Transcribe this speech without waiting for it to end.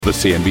The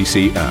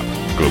CNBC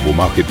app. Global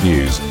market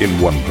news in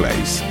one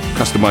place.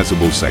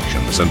 Customizable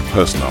sections and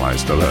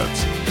personalized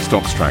alerts.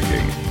 Stocks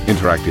tracking,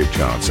 interactive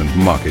charts and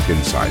market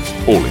insights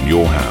all in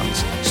your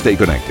hands. Stay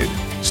connected.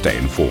 Stay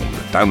informed.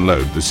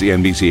 Download the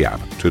CNBC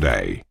app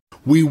today.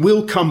 We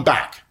will come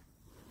back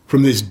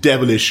from this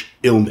devilish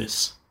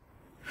illness.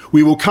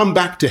 We will come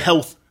back to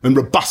health and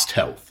robust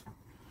health.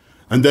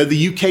 And though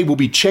the UK will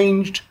be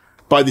changed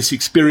by this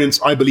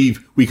experience, I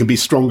believe we can be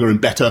stronger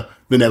and better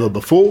than ever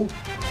before.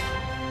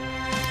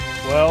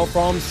 Well,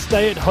 from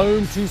stay at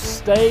home to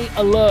stay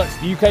alert,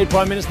 the UK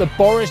Prime Minister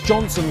Boris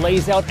Johnson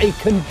lays out a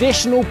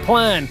conditional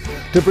plan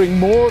to bring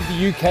more of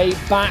the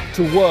UK back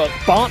to work,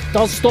 but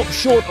does stop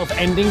short of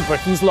ending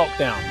Britain's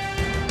lockdown.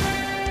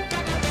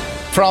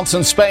 France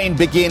and Spain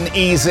begin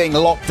easing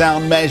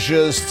lockdown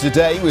measures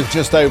today, with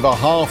just over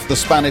half the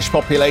Spanish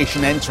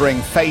population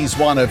entering phase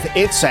one of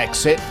its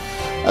exit,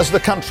 as the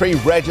country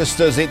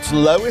registers its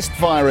lowest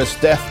virus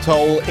death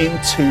toll in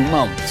 2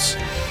 months.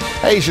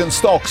 Asian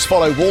stocks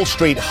follow Wall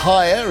Street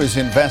higher as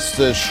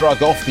investors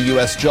shrug off the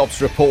US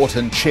jobs report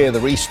and cheer the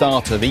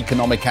restart of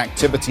economic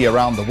activity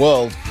around the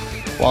world,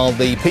 while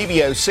the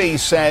PBOC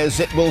says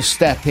it will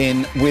step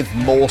in with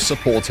more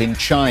support in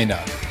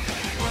China.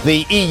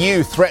 The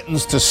EU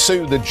threatens to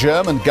sue the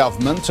German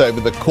government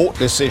over the court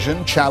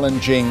decision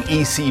challenging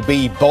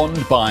ECB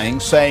bond buying,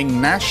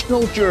 saying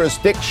national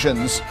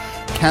jurisdictions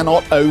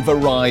cannot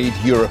override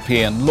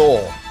European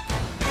law.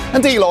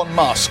 And Elon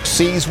Musk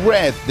sees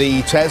red.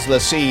 The Tesla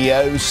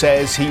CEO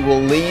says he will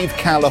leave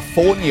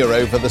California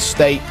over the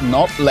state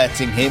not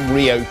letting him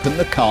reopen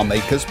the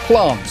carmaker's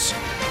plants,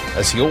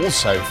 as he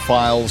also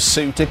files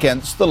suit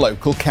against the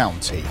local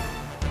county.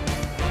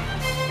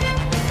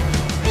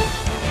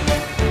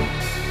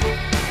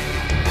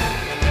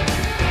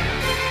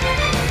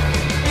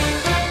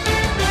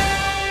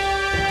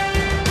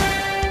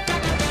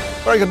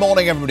 Very good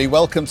morning, everybody.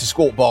 Welcome to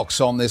Squawk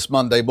Box on this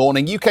Monday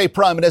morning. UK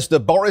Prime Minister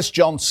Boris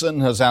Johnson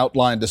has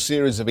outlined a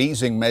series of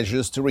easing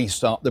measures to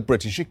restart the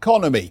British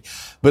economy,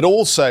 but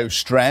also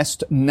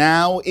stressed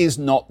now is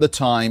not the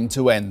time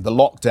to end the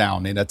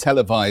lockdown. In a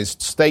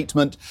televised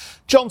statement,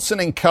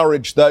 Johnson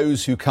encouraged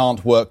those who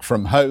can't work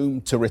from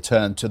home to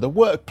return to the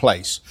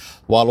workplace,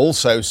 while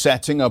also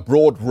setting a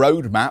broad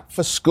roadmap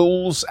for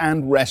schools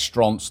and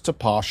restaurants to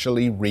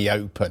partially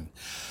reopen.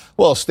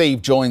 Well,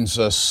 Steve joins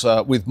us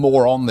with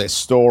more on this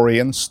story.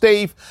 And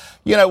Steve,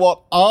 you know what?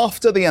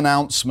 After the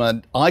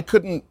announcement, I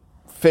couldn't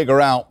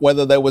figure out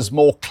whether there was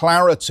more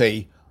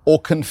clarity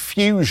or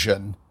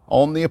confusion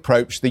on the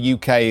approach the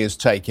UK is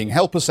taking.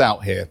 Help us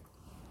out here.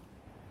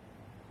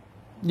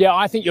 Yeah,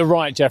 I think you're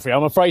right, Jeffrey.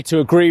 I'm afraid to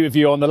agree with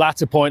you on the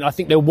latter point. I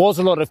think there was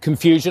a lot of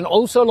confusion,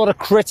 also a lot of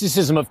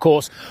criticism, of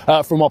course,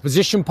 from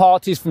opposition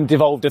parties, from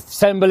devolved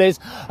assemblies,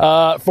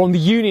 from the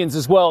unions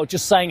as well,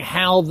 just saying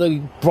how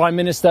the Prime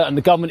Minister and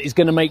the government is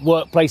going to make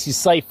workplaces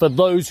safe for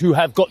those who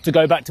have got to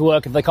go back to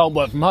work if they can't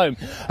work from home,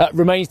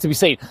 remains to be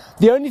seen.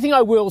 The only thing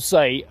I will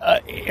say,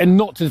 and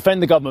not to defend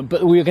the government,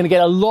 but we're going to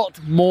get a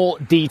lot more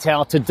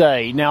detail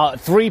today. Now, at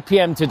 3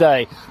 p.m.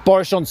 today,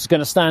 Boris Johnson's going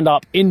to stand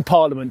up in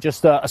Parliament,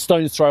 just a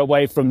stone's throw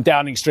away from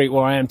Downing Street,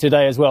 where I am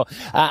today as well.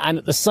 And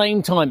at the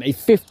same time, a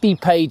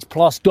 50-page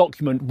plus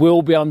document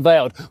will be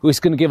unveiled, which is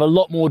going to give a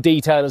lot more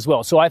detail as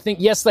well. So I think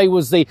yesterday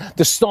was the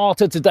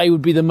starter. Today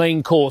would be the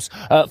main course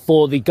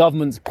for the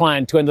government's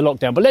plan to end the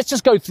lockdown. But let's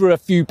just go through a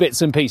few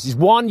bits and pieces.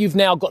 One, you've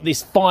now got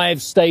this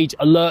 5-stage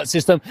alert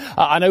system.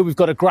 I know we've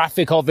got a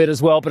graphic of it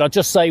as well, but I'll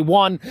just say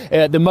one,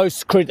 the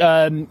most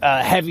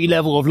heavy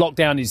level of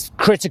lockdown is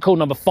critical,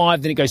 number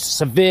 5, then it goes to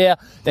severe,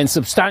 then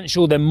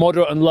substantial, then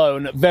moderate and low,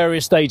 and at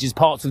various stages,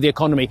 parts of the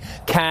economy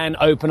can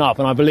open up,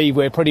 and I believe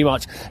we're pretty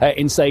much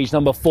in stage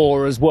number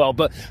 4 as well.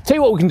 But tell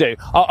you what we can do.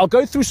 I'll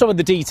go through some of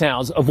the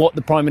details of what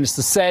the Prime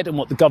Minister said and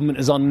what the government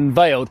has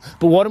unveiled,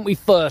 but why don't we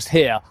first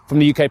hear from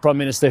the UK Prime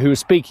Minister, who was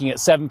speaking at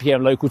 7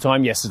 p.m. local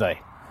time yesterday.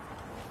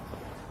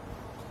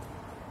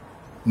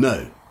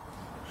 No,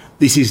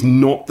 this is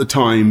not the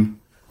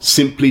time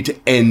simply to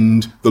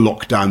end the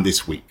lockdown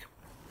this week.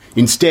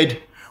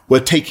 Instead, we're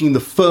taking the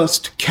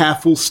first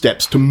careful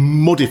steps to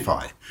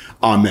modify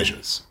our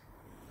measures.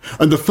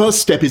 And the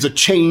first step is a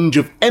change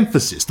of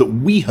emphasis that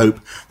we hope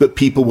that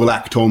people will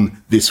act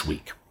on this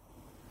week.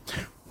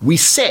 We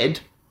said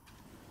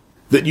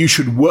that you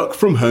should work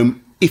from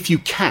home if you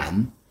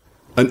can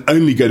and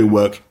only go to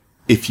work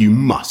if you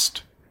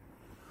must.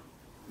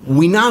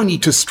 We now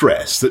need to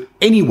stress that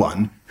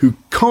anyone who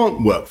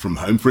can't work from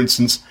home, for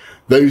instance,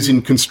 those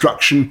in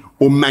construction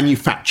or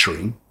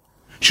manufacturing,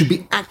 should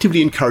be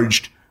actively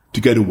encouraged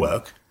to go to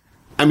work,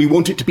 and we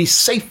want it to be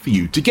safe for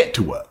you to get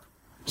to work.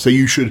 So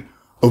you should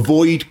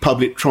avoid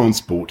public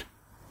transport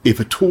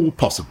if at all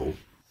possible.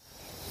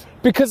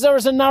 Because there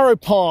is a narrow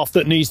path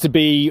that needs to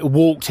be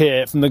walked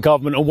here from the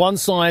government. On one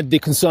side, the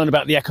concern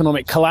about the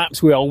economic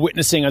collapse we are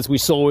witnessing, as we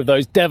saw with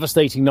those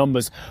devastating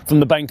numbers from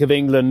the Bank of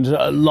England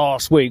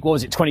last week. What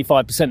was it,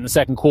 25% in the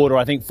second quarter,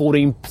 I think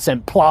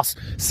 14% plus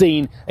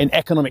seen in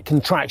economic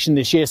contraction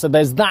this year. So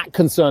there's that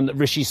concern that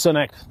Rishi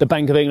Sunak, the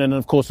Bank of England, and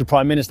of course the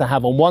Prime Minister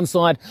have on one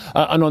side,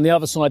 and on the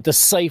other side, the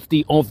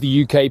safety of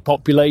the UK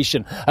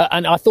population.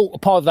 And I thought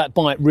part of that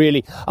bite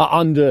really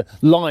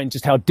underlined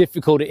just how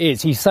difficult it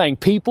is. He's saying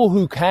people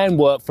who can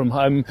work from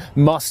home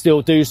must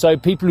still do so.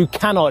 People who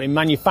cannot in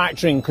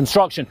manufacturing and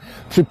construction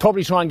should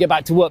probably try and get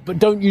back to work, but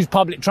don't use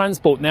public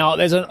transport. Now,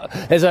 there's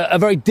a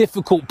very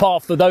difficult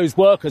path for those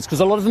workers because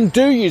a lot of them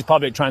do use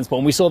public transport.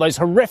 And we saw those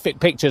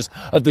horrific pictures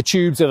of the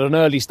tubes at an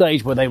early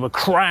stage where they were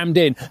crammed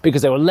in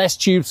because there were less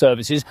tube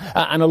services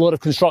and a lot of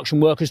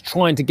construction workers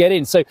trying to get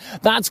in. So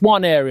that's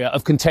one area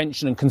of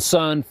contention and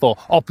concern for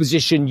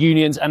opposition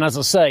unions. And as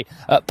I say,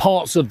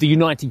 parts of the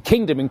United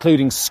Kingdom,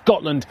 including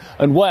Scotland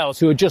and Wales,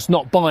 who are just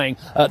not buying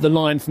the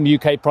line from the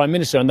UK Prime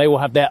Minister, and they will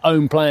have their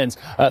own plans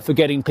for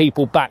getting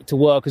people back to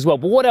work as well.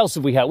 But what else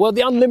have we had? Well,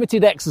 the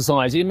unlimited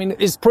exercise. I mean,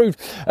 it's proved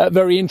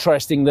very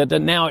interesting that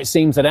now it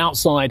seems that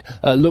outside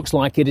looks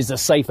like it is a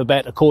safer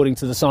bet, according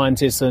to the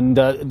scientists and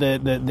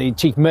the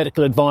chief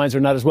medical advisor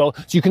and that as well.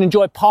 So you can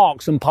enjoy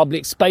parks and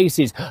public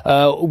spaces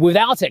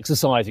without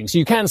exercising. So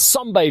you can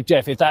sunbathe,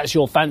 Jeff, if that's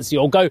your fancy,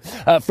 or go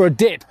for a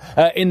dip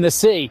in the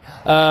sea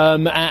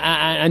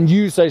and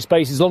use those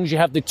spaces as long as you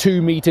have the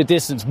 2 metre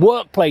distance.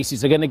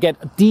 Workplaces are going to get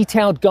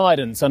detailed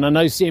guidance, and I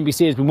know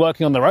CNBC has been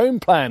working on their own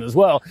plan as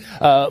well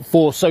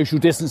for social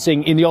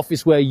distancing in the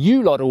office where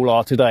you lot all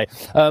are today.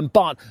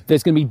 But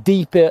there's going to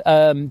be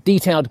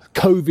detailed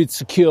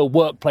COVID-secure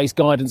workplace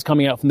guidance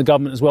coming out from the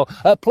government as well.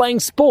 Playing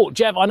sport.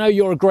 Jeff, I know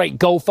you're a great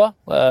golfer.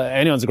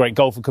 Anyone's a great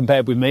golfer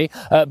compared with me.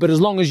 But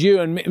as long as you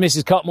and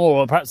Mrs. Cutmore,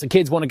 or perhaps the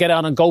kids, want to get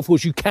out on golf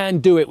course, you can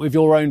do it with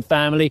your own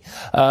family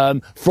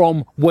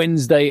from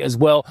Wednesday as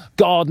well.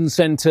 Garden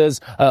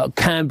centres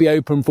can be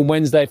open from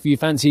Wednesday if you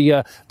fancy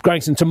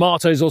growing some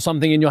tomatoes or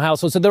something in your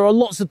household. So there are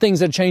lots of things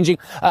that are changing.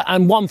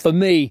 And one for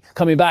me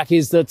coming back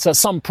is that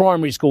some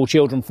primary school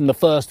children from the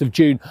 1st of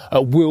June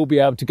will be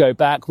able to go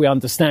back. We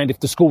understand if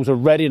the schools are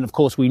ready. And of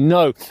course, we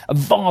know a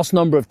vast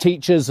number of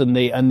teachers and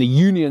the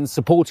unions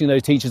supporting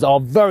those teachers are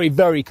very,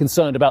 very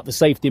concerned about the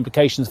safety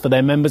implications for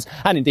their members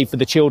and indeed for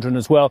the children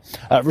as well.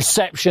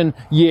 Reception,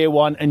 year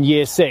 1 and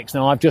year 6.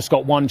 Now, I've just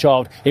got one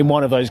child in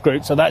one of those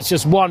groups. So that's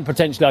just one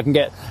potentially I can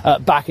get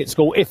back at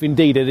school if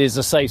indeed it is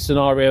a safe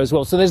scenario as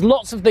well. So there's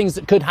lots of things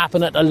that could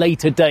happen at a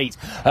later date,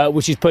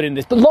 which is put in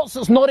this, but lots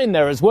that's not in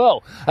there as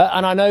well.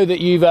 And I know that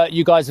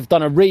you guys have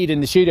done a read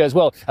in the studio as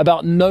well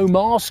about no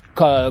mask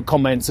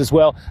comments as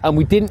well. And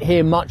we didn't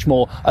hear much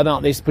more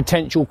about this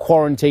potential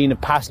quarantine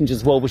of passengers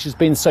as well, which has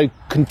been so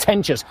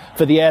contentious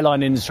for the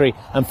airline industry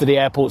and for the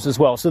airports as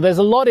well. So there's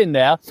a lot in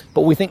there,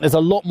 but we think there's a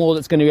lot more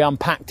that's going to be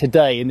unpacked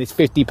today in this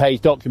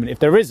 50-page document. If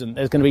there isn't,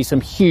 there's going to be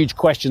some huge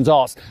questions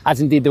asked,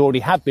 as indeed there already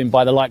have been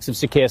by the likes of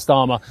Sir Keir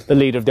Starmer, the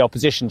leader of the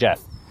opposition,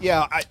 Jeff.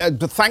 Yeah,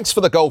 thanks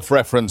for the golf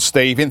reference,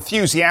 Steve.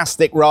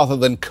 Enthusiastic rather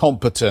than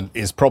competent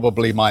is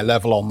probably my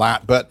level on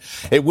that, but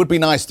it would be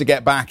nice to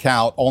get back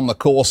out on the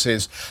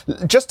courses.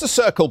 Just to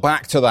circle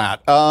back to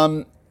that,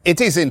 it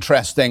is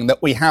interesting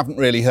that we haven't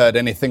really heard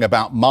anything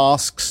about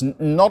masks,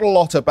 not a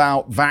lot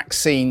about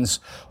vaccines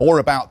or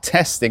about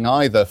testing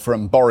either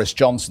from Boris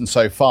Johnson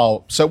so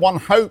far. So one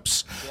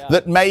hopes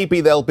that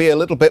maybe there'll be a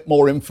little bit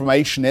more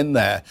information in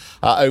there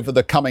over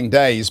the coming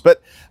days.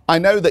 But I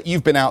know that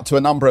you've been out to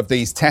a number of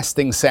these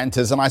testing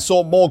centres, and I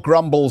saw more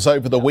grumbles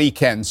over the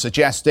weekend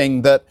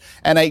suggesting that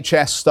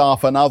NHS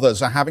staff and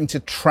others are having to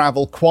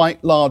travel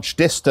quite large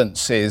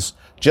distances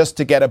just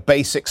to get a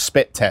basic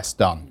spit test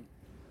done.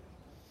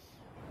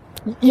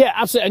 Yeah,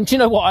 absolutely. And do you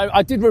know what?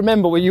 I did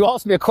remember when you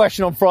asked me a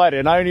question on Friday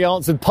and I only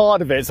answered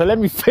part of it. So let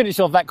me finish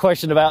off that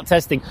question about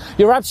testing.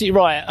 You're absolutely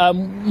right.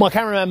 My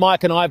cameraman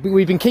Mike and I,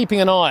 we've been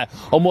keeping an eye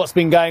on what's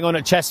been going on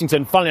at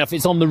Chessington. Funnily enough,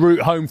 it's on the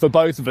route home for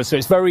both of us. So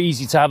it's very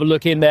easy to have a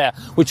look in there,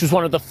 which was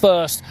one of the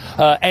first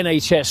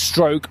NHS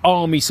stroke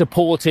army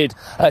supported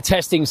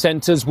testing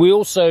centres. We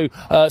also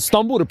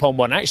stumbled upon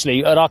one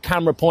actually at our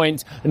camera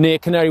point near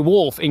Canary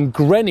Wharf in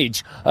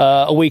Greenwich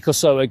a week or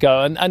so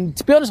ago. And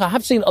to be honest, I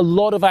have seen a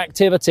lot of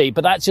activity,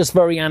 but that's just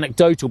very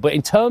anecdotal. But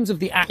in terms of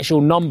the actual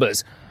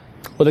numbers,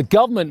 well, the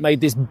government made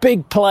this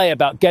big play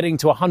about getting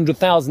to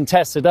 100,000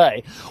 tests a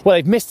day. Well,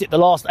 they've missed it the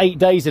last 8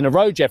 days in a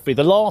row, Jeffrey.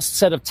 The last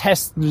set of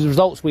test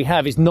results we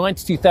have is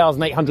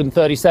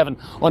 92,837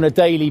 on a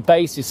daily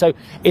basis. So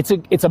it's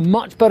a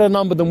much better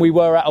number than we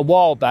were at a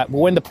while back. But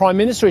when the Prime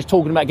Minister is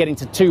talking about getting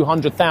to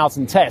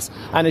 200,000 tests,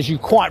 and as you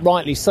quite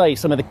rightly say,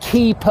 some of the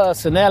key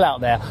personnel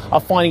out there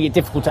are finding it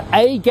difficult to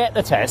A, get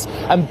the test,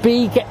 and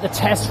B, get the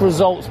test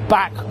results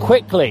back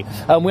quickly.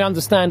 And we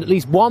understand at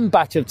least one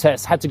batch of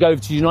tests had to go over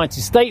to the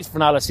United States for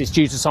analysis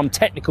due to some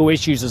technical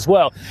issues as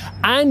well.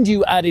 And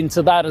you add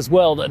into that as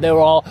well that there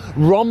are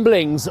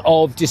rumblings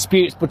of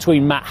disputes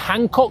between Matt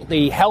Hancock,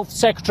 the Health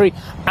Secretary,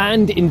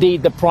 and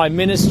indeed the Prime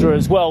Minister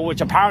as well,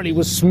 which apparently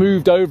was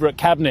smoothed over at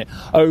Cabinet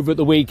over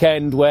the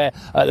weekend, where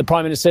the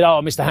Prime Minister said,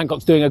 Mr.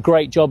 Hancock's doing a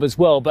great job as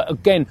well. But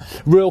again,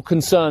 real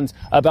concerns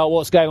about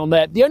what's going on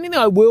there. The only thing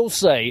I will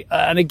say,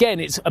 and again,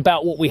 it's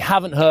about what we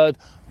haven't heard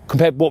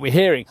compared to what we're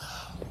hearing.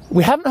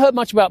 We haven't heard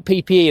much about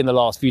PPE in the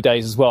last few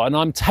days as well, and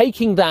I'm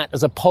taking that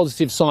as a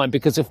positive sign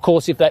because, of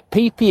course, if that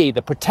PPE,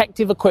 the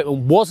protective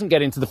equipment, wasn't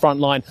getting to the front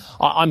line,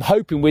 I'm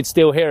hoping we'd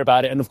still hear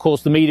about it, and, of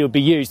course, the media would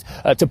be used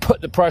to put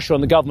the pressure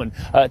on the government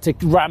to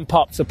ramp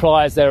up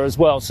supplies there as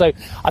well. So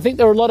I think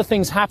there are a lot of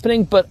things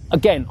happening, but,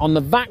 again, on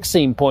the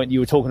vaccine point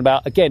you were talking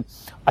about, again,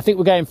 I think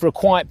we're going for a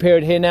quiet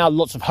period here now.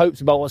 Lots of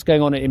hopes about what's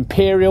going on at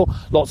Imperial,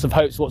 lots of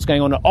hopes what's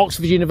going on at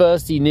Oxford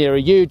University, nearer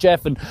you,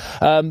 Jeff,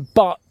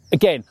 but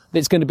again,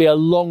 there's going to be a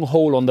long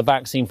haul on the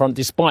vaccine front,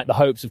 despite the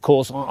hopes, of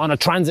course, on a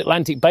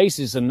transatlantic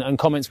basis and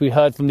comments we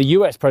heard from the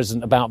US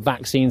president about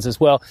vaccines as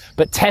well.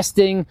 But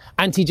testing,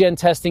 antigen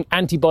testing,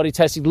 antibody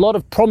testing, a lot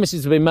of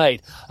promises have been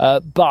made,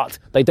 but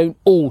they don't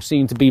all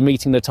seem to be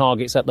meeting the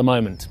targets at the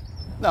moment.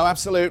 No,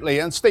 absolutely.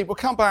 And Steve, we'll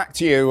come back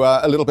to you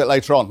a little bit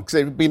later on, because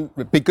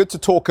it'd be good to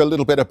talk a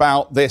little bit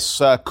about this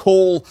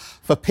call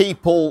for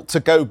people to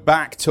go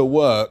back to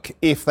work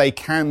if they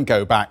can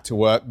go back to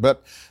work,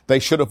 but they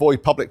should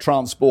avoid public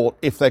transport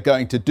if they're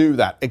going to do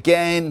that.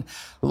 Again,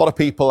 a lot of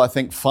people, I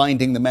think,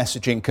 finding the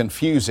messaging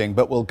confusing,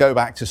 but we'll go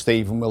back to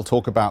Steve and we'll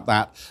talk about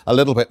that a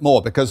little bit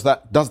more, because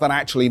does that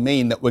actually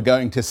mean that we're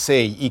going to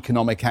see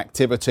economic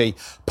activity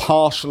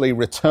partially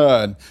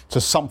return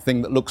to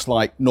something that looks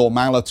like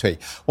normality?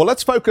 Well,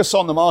 let's focus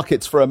on the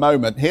markets for a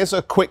moment. Here's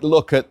a quick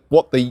look at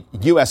what the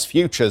US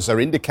futures are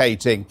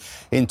indicating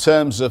in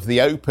terms of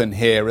the open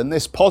here, and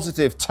this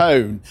positive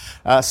tone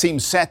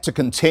seems set to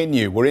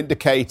continue. We're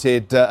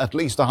indicated at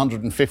least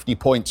 150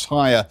 points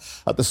higher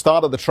at the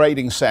start of the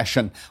trading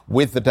session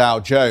with the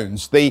Dow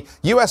Jones. The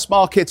US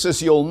markets,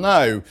 as you'll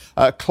know,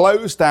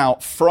 closed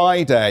out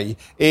Friday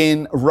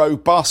in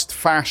robust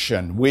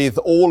fashion with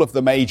all of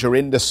the major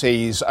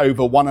indices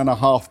over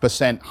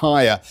 1.5%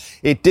 higher.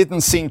 It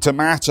didn't seem to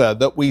matter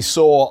that we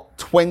saw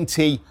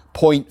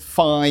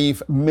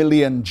 20.5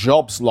 million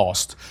jobs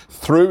lost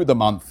through the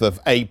month of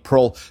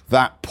April.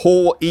 That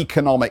poor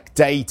economic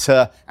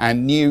data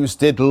and news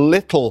did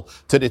little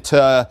to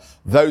deter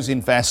those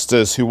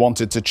investors who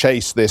wanted to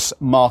chase this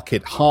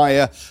market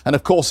higher. And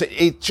of course,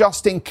 it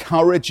just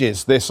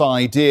encourages this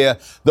idea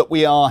that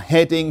we are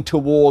heading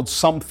towards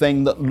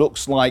something that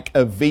looks like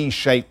a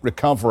V-shaped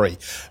recovery,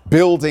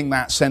 building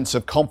that sense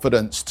of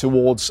confidence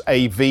towards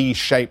a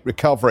V-shaped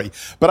recovery.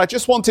 But I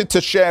just wanted to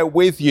share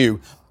with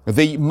you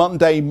the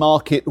Monday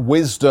market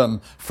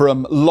wisdom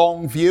from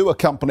Longview, a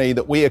company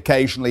that we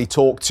occasionally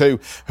talk to,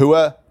 who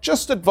are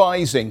just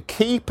advising,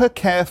 keep a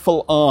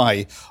careful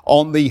eye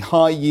on the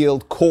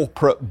high-yield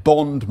corporate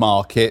bond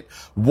market.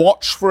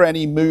 Watch for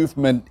any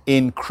movement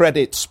in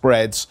credit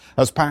spreads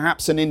as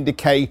perhaps an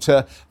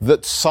indicator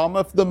that some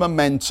of the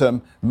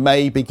momentum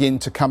may begin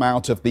to come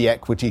out of the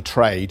equity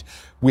trade.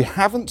 We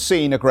haven't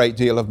seen a great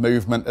deal of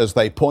movement, as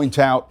they point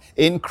out,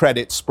 in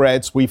credit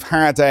spreads. We've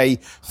had a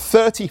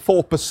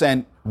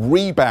 34%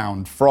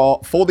 rebound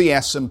for the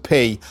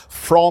S&P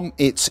from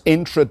its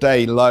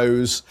intraday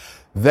lows.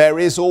 There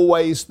is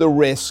always the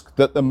risk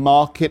that the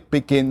market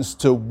begins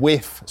to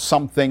whiff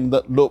something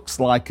that looks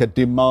like a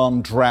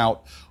demand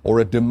drought or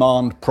a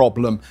demand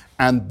problem,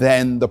 and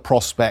then the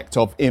prospect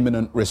of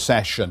imminent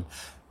recession.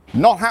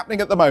 Not happening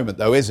at the moment,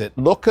 though, is it?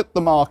 Look at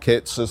the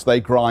markets as they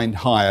grind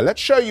higher.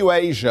 Let's show you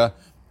Asia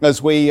as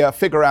we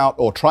figure out,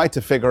 or try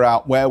to figure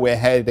out, where we're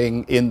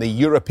heading in the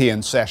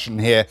European session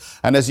here.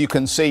 And as you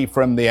can see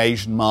from the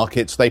Asian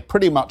markets, they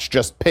pretty much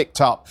just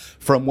picked up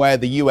from where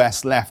the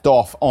US left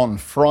off on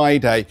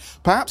Friday.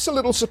 Perhaps a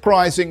little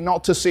surprising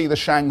not to see the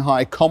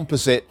Shanghai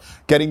Composite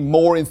getting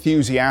more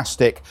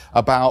enthusiastic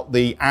about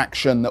the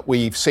action that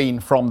we've seen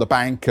from the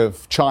Bank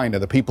of China,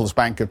 the People's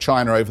Bank of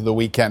China, over the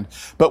weekend.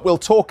 But we'll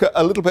talk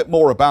a little bit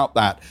more about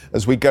that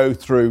as we go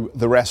through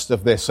the rest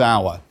of this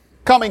hour.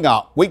 Coming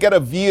up, we get a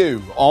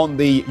view on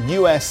the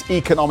US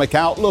economic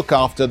outlook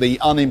after the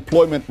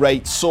unemployment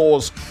rate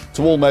soars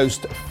to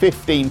almost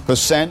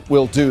 15%.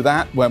 We'll do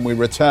that when we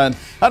return.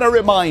 And a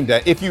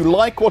reminder, if you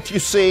like what you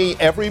see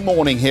every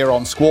morning here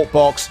on Squawk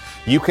Box,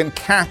 you can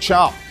catch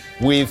up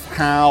with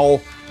how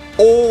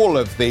all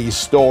of these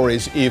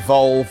stories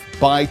evolve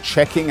by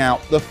checking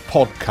out the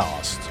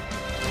podcast.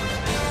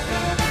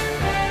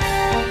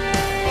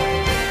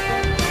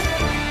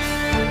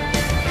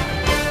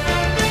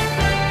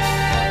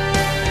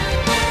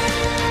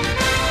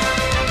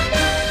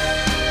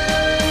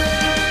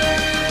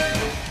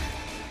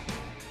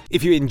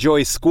 If you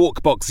enjoy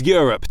Squawk Box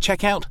Europe,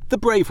 check out the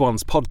Brave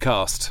Ones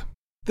podcast.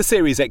 The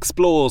series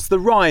explores the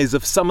rise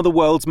of some of the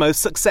world's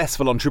most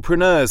successful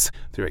entrepreneurs.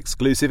 Through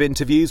exclusive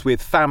interviews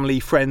with family,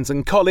 friends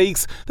and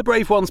colleagues, the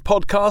Brave Ones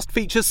podcast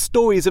features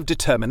stories of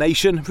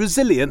determination,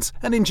 resilience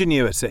and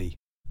ingenuity.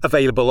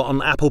 Available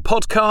on Apple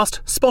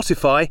Podcast,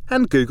 Spotify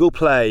and Google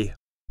Play.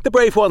 The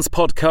Brave Ones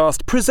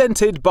podcast,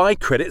 presented by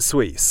Credit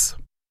Suisse.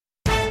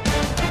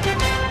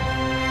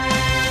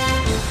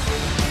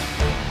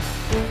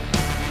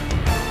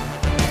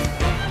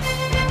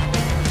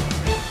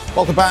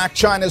 Welcome back.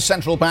 China's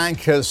central bank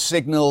has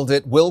signalled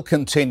it will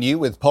continue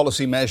with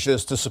policy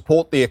measures to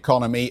support the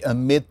economy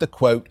amid the,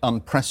 quote,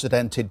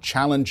 unprecedented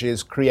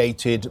challenges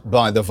created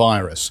by the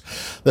virus.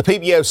 The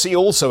PBOC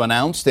also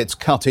announced it's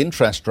cut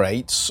interest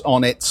rates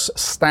on its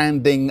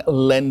standing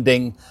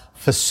lending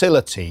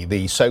facility,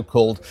 the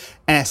so-called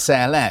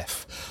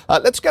SLF.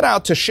 Let's get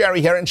out to Sherry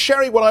here. And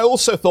Sherry, what I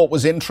also thought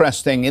was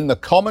interesting in the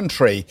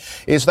commentary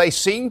is they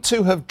seem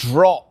to have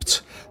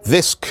dropped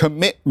this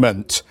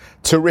commitment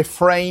to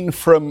refrain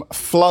from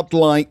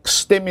flood-like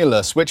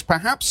stimulus, which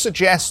perhaps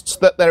suggests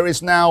that there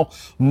is now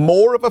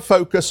more of a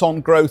focus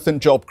on growth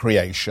and job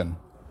creation.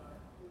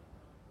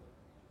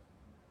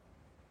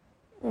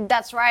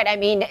 That's right. I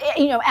mean,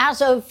 as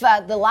of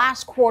the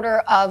last quarter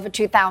of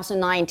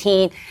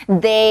 2019,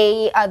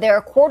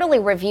 their quarterly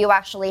review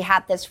actually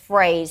had this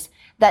phrase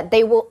that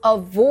they will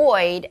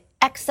avoid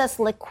excess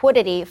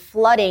liquidity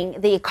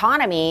flooding the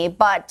economy.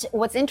 But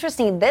what's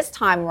interesting this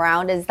time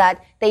around is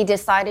that they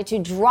decided to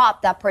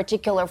drop that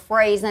particular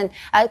phrase and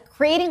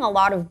creating a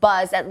lot of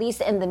buzz, at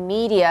least in the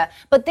media.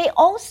 But they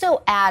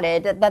also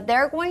added that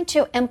they're going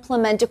to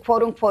implement a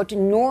quote unquote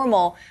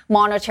normal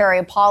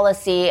monetary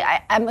policy.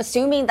 I'm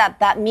assuming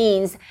that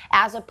means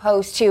as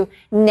opposed to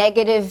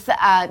negative,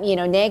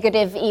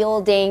 negative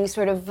yielding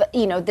sort of,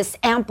 this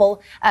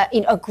ample,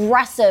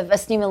 aggressive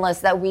stimulus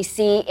that we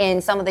see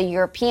in some of the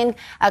European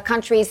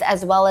countries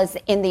as well as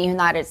in the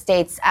United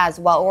States as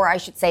well, or I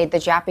should say the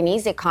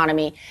Japanese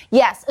economy.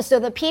 Yes, so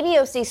the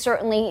PBOC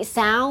certainly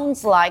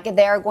sounds like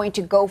they're going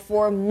to go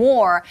for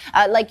more.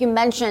 Like you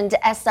mentioned,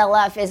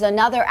 SLF is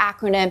another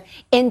acronym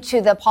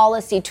into the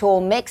policy tool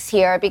mix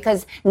here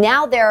because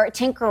now they're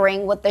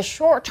tinkering with the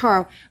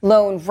short-term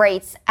loan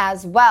rates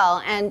as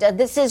well. And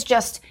this is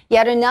just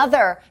yet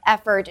another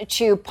effort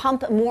to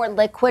pump more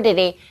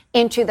liquidity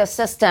into the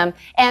system.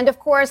 And of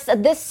course,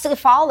 this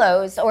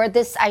follows, or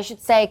this, I should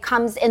say,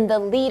 comes in the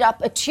lead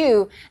up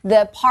to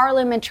the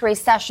parliamentary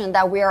session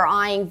that we are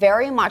eyeing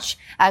very much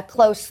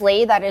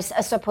closely. That is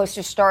supposed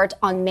to start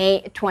on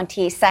May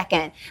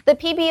 22nd. The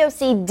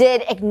PBOC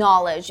did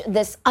acknowledge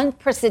this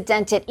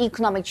unprecedented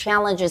economic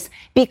challenges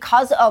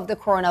because of the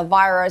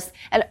coronavirus.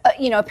 And,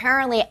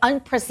 apparently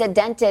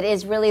unprecedented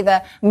is really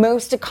the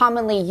most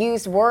commonly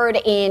used word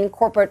in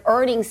corporate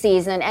earnings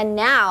season. And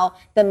now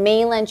the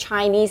mainland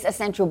Chinese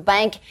central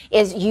bank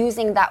is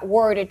using that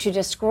word to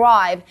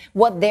describe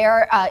what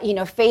they're,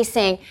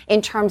 facing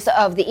in terms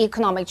of the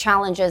economic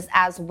challenges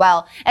as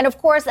well. And of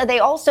course, they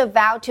also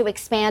vowed to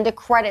expand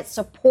credit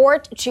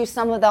support to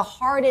some of the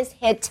hardest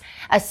hit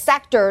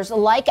sectors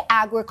like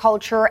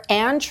agriculture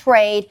and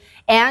trade.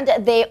 And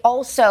they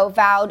also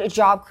vowed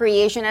job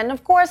creation. And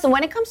of course,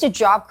 when it comes to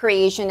job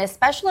creation,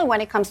 especially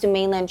when it comes to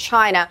mainland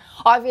China,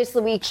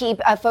 obviously we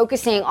keep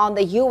focusing on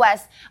the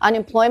U.S.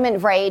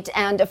 unemployment rate.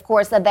 And of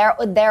course,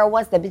 there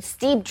was the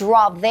steep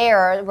drop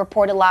there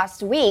reported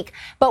last week.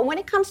 But when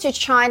it comes to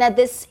China,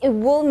 it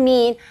will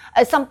mean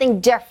something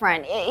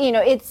different.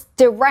 It's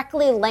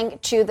directly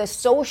linked to the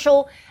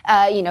social,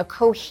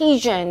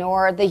 cohesion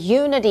or the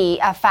unity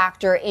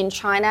factor in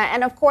China.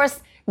 And of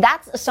course,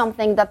 that's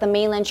something that the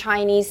mainland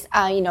Chinese,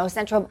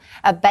 central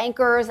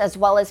bankers as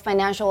well as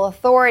financial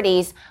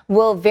authorities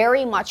will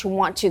very much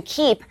want to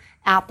keep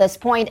at this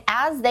point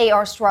as they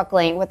are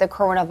struggling with the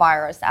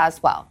coronavirus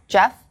as well.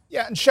 Jeff?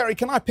 Yeah, and Sherry,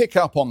 can I pick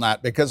up on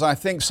that? Because I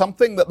think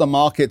something that the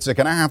markets are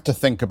going to have to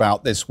think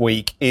about this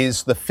week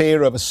is the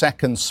fear of a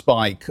second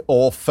spike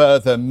or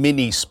further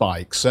mini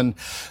spikes. And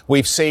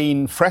we've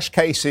seen fresh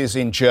cases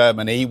in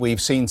Germany. We've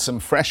seen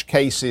some fresh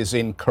cases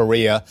in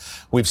Korea.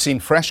 We've seen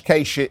fresh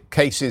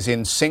cases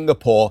in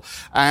Singapore.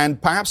 And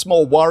perhaps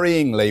more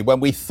worryingly, when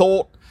we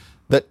thought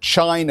that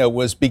China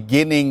was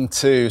beginning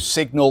to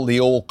signal the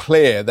all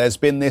clear, there's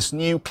been this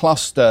new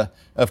cluster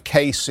of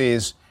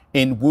cases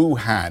in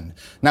Wuhan.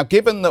 Now,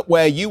 given that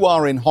where you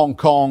are in Hong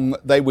Kong,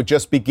 they were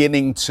just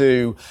beginning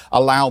to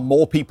allow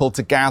more people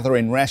to gather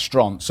in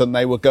restaurants and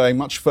they were going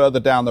much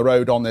further down the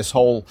road on this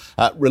whole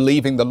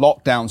relieving the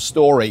lockdown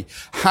story.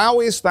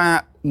 How is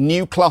that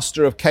new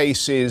cluster of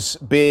cases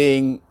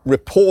being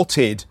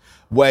reported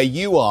where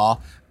you are?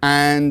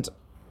 And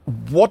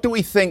what do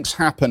we think's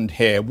happened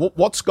here?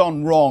 What's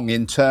gone wrong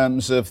in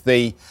terms of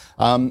the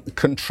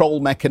control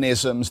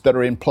mechanisms that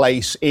are in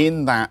place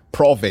in that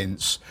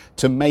province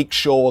to make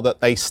sure that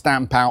they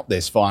stamp out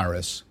this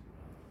virus?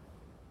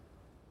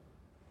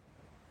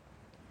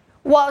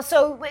 Well,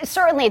 so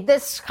certainly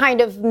this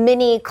kind of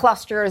mini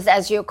clusters,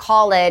 as you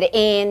call it,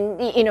 in,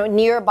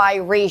 nearby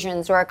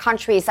regions or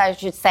countries, I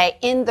should say,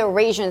 in the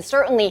region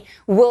certainly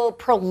will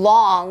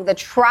prolong the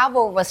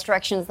travel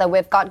restrictions that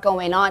we've got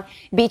going on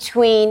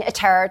between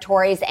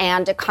territories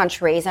and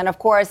countries. And of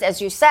course, as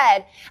you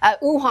said,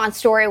 Wuhan's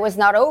story was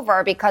not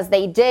over because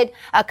they did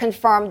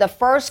confirm the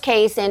first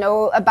case in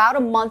about a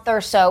month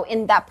or so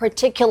in that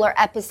particular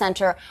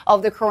epicenter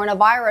of the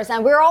coronavirus.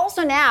 And we're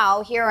also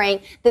now hearing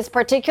this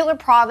particular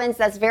province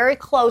that's very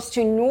close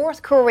to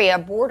North Korea,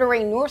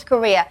 bordering North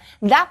Korea,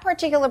 that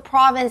particular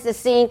province is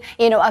seeing,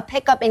 a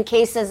pickup in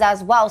cases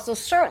as well. So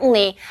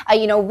certainly,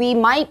 we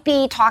might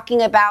be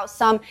talking about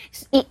some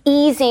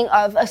easing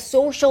of a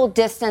social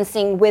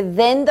distancing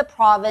within the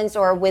province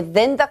or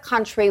within the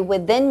country,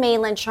 within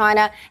mainland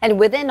China and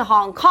within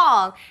Hong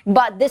Kong.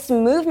 But this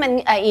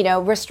movement,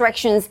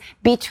 restrictions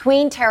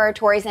between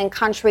territories and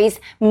countries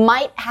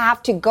might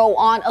have to go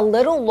on a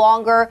little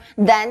longer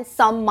than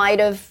some might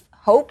have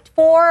hoped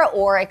for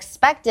or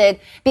expected,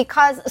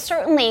 because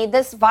certainly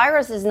this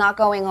virus is not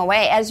going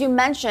away. As you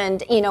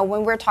mentioned,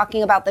 when we're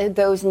talking about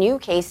those new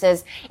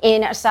cases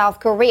in South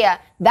Korea,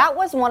 that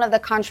was one of the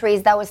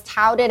countries that was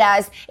touted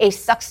as a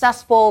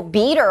successful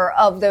beater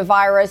of the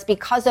virus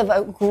because of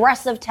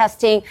aggressive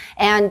testing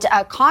and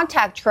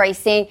contact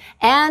tracing.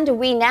 And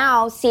we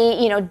now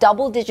see,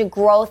 double-digit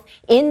growth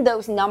in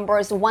those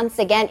numbers once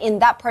again in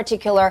that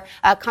particular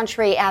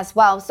country as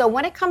well. So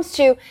when it comes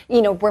to,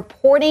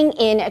 reporting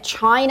in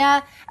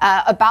China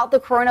about the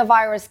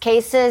coronavirus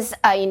cases,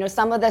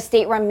 some of the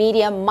state-run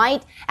media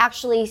might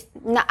actually,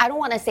 I don't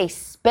want to say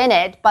spin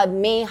it, but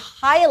may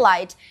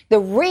highlight the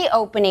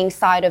reopening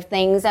side of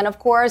things. And of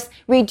course,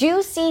 we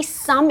do see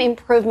some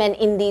improvement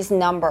in these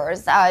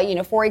numbers.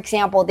 For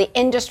example, the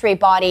industry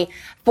body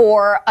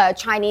for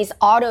Chinese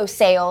auto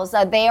sales,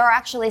 they are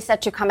actually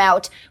set to come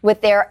out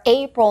with their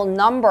April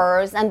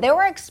numbers, and they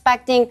were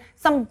expecting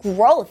some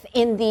growth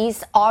in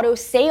these auto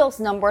sales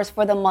numbers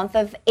for the month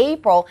of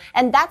April.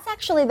 And that's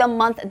actually the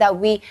month that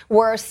we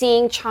were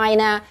seeing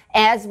China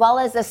as well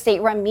as the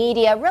state-run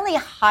media really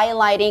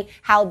highlighting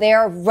how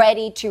they're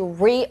ready to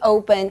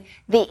reopen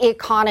the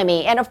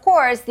economy. And of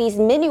course, these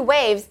mini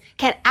waves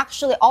can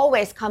actually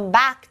always come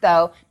back,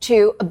 though,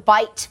 to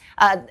bite,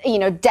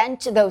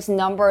 dent those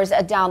numbers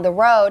down the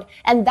road.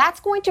 And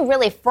that's going to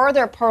really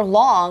further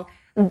prolong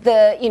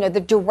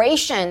the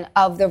duration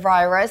of the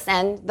virus,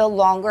 and the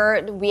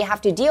longer we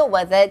have to deal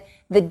with it,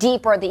 the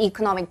deeper the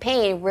economic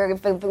pain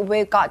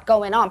we've got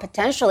going on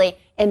potentially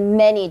in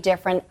many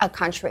different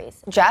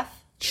countries. Jeff?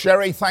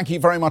 Sherry, thank you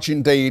very much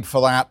indeed for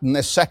that. And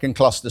this second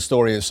cluster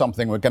story is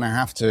something we're going to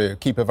have to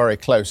keep a very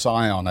close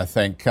eye on, I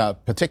think,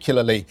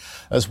 particularly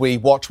as we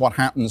watch what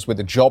happens with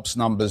the jobs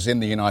numbers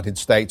in the United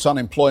States.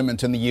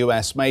 Unemployment in the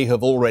US may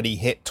have already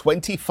hit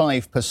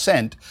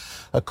 25%,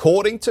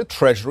 according to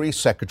Treasury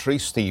Secretary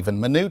Steven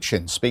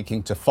Mnuchin.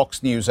 Speaking to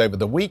Fox News over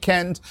the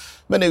weekend,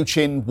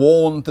 Mnuchin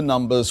warned the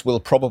numbers will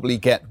probably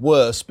get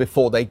worse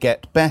before they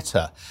get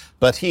better.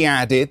 But he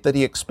added that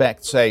he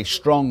expects a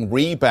strong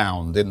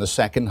rebound in the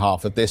second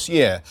half of this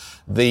year.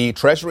 The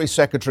Treasury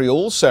Secretary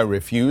also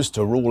refused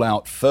to rule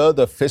out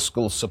further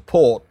fiscal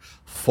support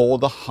for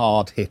the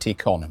hard-hit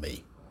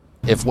economy.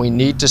 If we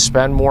need to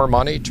spend more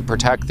money to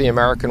protect the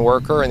American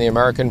worker and the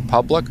American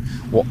public,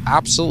 we'll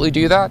absolutely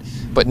do that.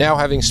 But now,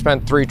 having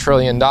spent $3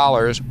 trillion,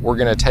 we're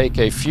going to take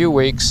a few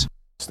weeks.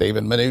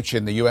 Steven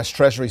Mnuchin, the U.S.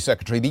 Treasury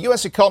Secretary. The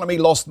U.S. economy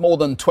lost more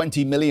than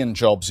 20 million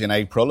jobs in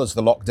April as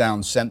the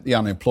lockdown sent the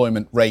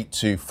unemployment rate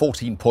to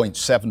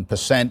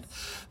 14.7%.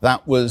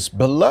 That was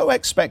below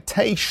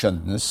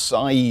expectations,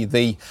 i.e.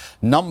 the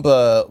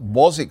number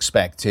was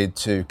expected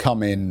to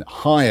come in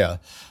higher.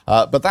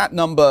 But that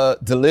number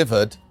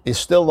delivered is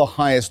still the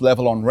highest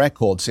level on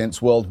record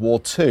since World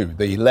War II.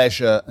 The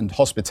leisure and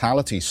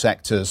hospitality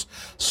sectors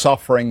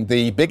suffering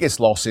the biggest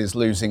losses,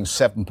 losing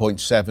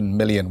 7.7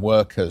 million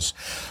workers.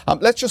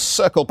 Let's just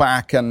circle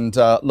back and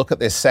look at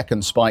this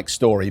second spike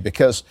story,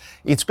 because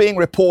it's being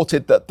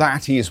reported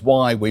that is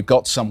why we've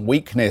got some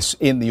weakness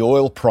in the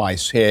oil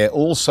price here.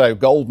 Also,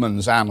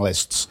 Goldman's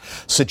analysts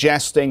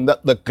suggesting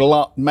that the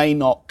glut may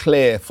not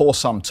clear for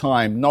some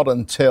time, not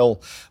until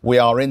we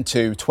are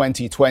into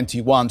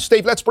 2021.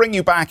 Steve, let's bring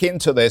you back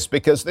into this,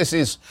 because this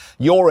is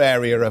your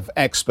area of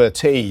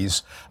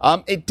expertise.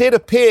 It did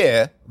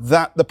appear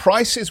that the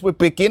prices were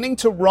beginning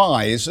to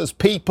rise as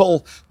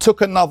people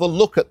took another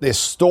look at this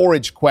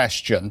storage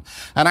question.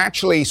 And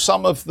actually,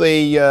 some of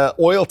the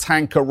oil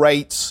tanker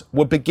rates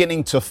were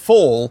beginning to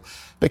fall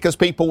because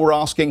people were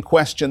asking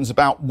questions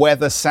about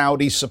whether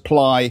Saudi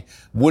supply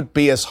would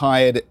be as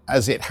high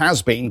as it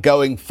has been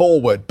going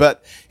forward.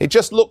 But it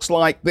just looks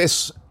like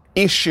this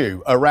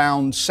issue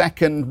around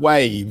second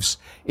waves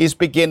is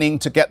beginning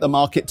to get the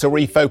market to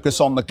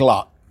refocus on the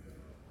glut.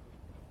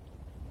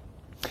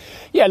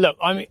 Yeah, look,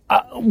 I mean,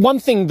 one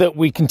thing that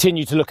we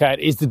continue to look at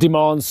is the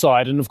demand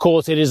side. And of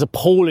course, it is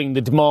appalling,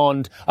 the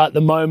demand at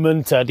the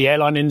moment. The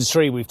airline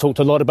industry, we've talked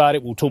a lot about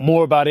it, we'll talk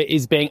more about it,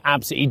 is being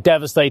absolutely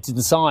devastated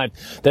inside.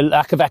 The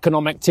lack of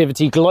economic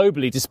activity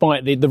globally,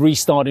 despite the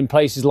restart in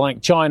places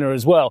like China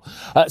as well.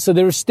 So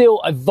there is still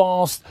a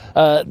vast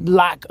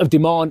lack of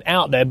demand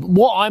out there. But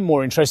what I'm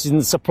more interested in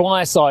the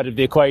supply side of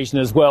the equation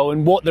as well,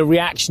 and what the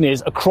reaction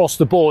is across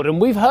the board.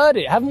 And we've heard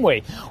it, haven't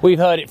we? We've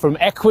heard it from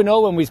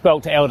Equinor when we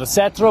spoke to Elder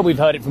Cetra. We've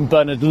heard it from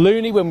Bernard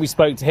Looney when we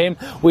spoke to him.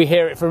 We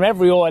hear it from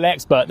every oil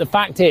expert. The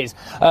fact is,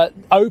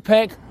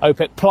 OPEC,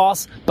 OPEC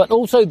Plus, but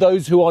also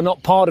those who are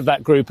not part of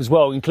that group as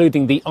well,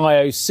 including the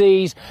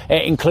IOCs,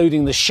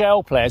 including the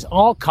shale players,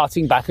 are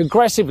cutting back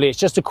aggressively. It's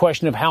just a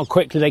question of how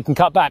quickly they can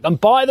cut back.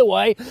 And by the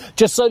way,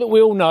 just so that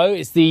we all know,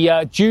 it's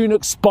the June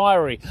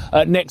expiry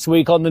next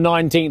week on the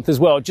 19th as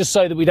well, just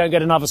so that we don't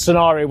get another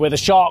scenario where the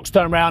sharks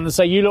turn around and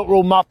say, you look, we're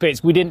all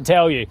muppets, we didn't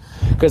tell you.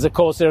 Because, of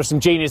course, there are some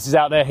geniuses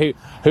out there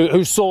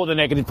who saw the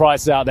negative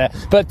prices out there.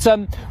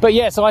 But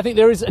yeah, so I think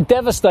there is a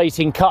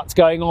devastating cuts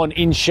going on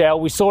in shale.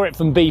 We saw it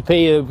from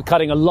BP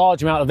cutting a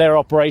large amount of their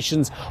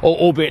operations,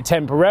 albeit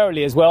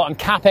temporarily as well. And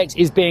CapEx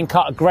is being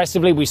cut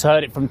aggressively. We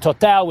heard it from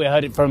Total, we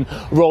heard it from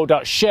Royal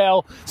Dutch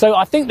Shell. So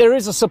I think there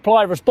is a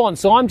supply response.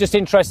 So I'm just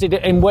interested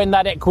in when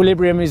that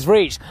equilibrium is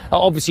reached.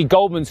 Obviously,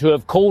 Goldman's, who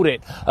have called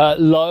it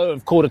low,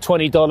 have called a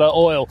 $20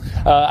 oil,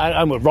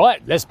 and we're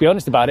right, let's be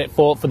honest about it,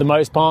 for the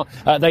most part.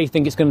 They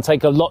think it's going to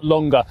take a lot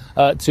longer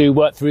to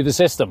work through the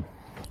system.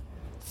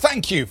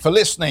 Thank you for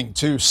listening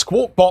to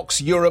Squawk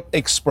Box Europe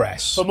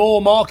Express. For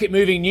more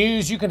market-moving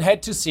news, you can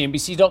head to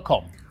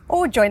cnbc.com.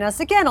 Or join us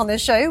again on the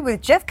show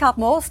with Jeff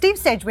Cutmore, Steve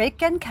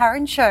Sedgwick and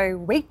Karen Cho,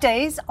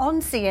 weekdays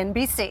on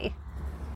CNBC.